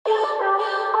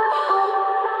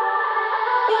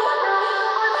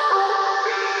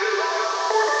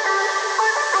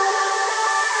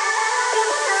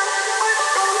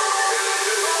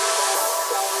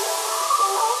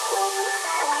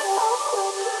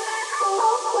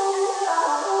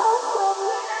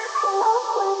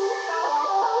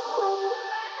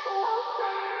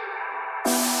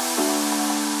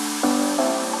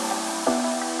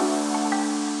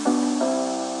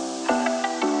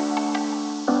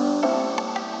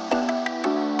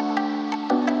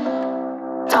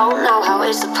Don't know how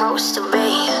it's supposed to be,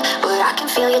 but I can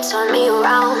feel you turn me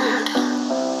around.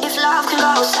 If love can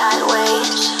go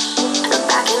sideways, look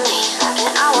back at me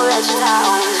and I will let you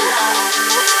down.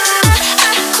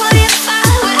 I qualify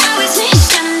what I was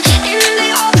missing in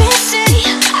the open sea.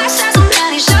 I saw so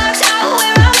many sharks out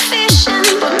where I'm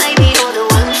fishing, but maybe you're the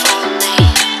one for me.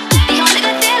 The only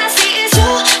good thing I see is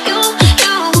you.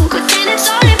 Good thing it's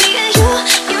only me and you.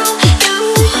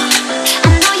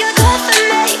 I know you're good for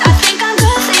me, I think I'm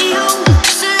good for you.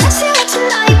 So let's see what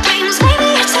tonight brings. Maybe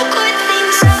it's a good thing,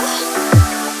 so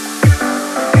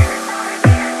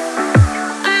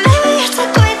maybe it's a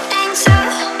good thing, so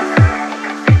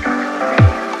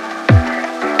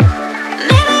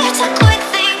maybe it's a good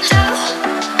thing,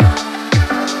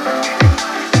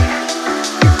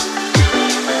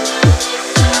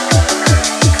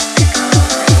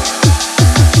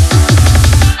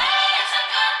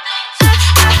 so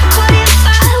I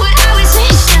qualify what I was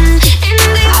missing in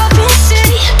the open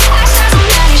sea. I saw so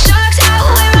many sharks out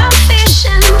where I'm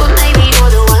fishing, but maybe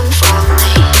you're the one for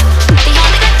me. The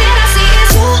only good thing I see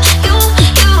is you.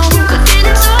 Good thing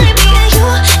it's only me and you.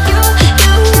 I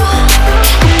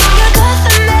know you're good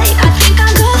for me, I think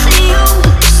I'm good for you.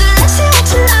 So let's see what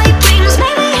tonight brings.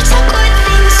 Maybe it's a good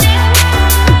thing, so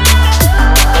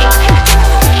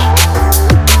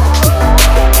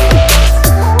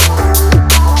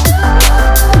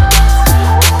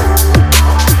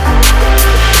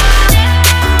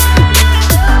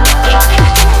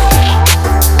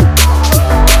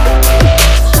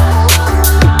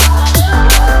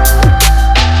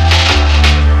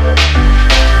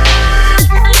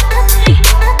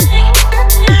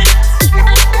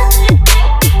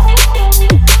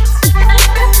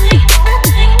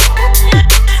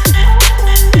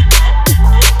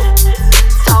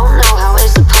don't know how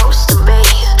it's supposed to be,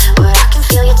 but I can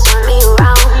feel you turn me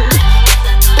around.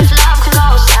 If love can go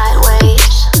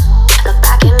sideways, look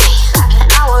back at me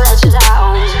and I will let you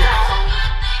down.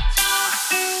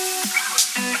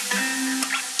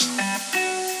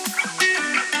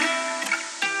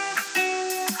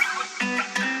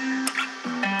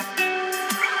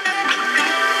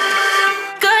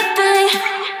 Good thing,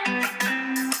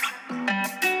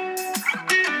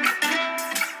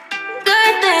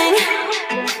 good thing.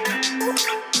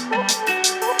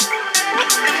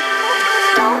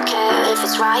 Don't care if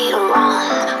it's right or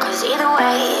wrong, 'cause either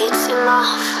way it's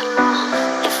enough.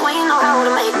 If we know how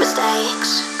to make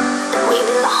mistakes, then we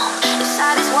belong. If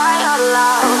satisfied our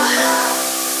love.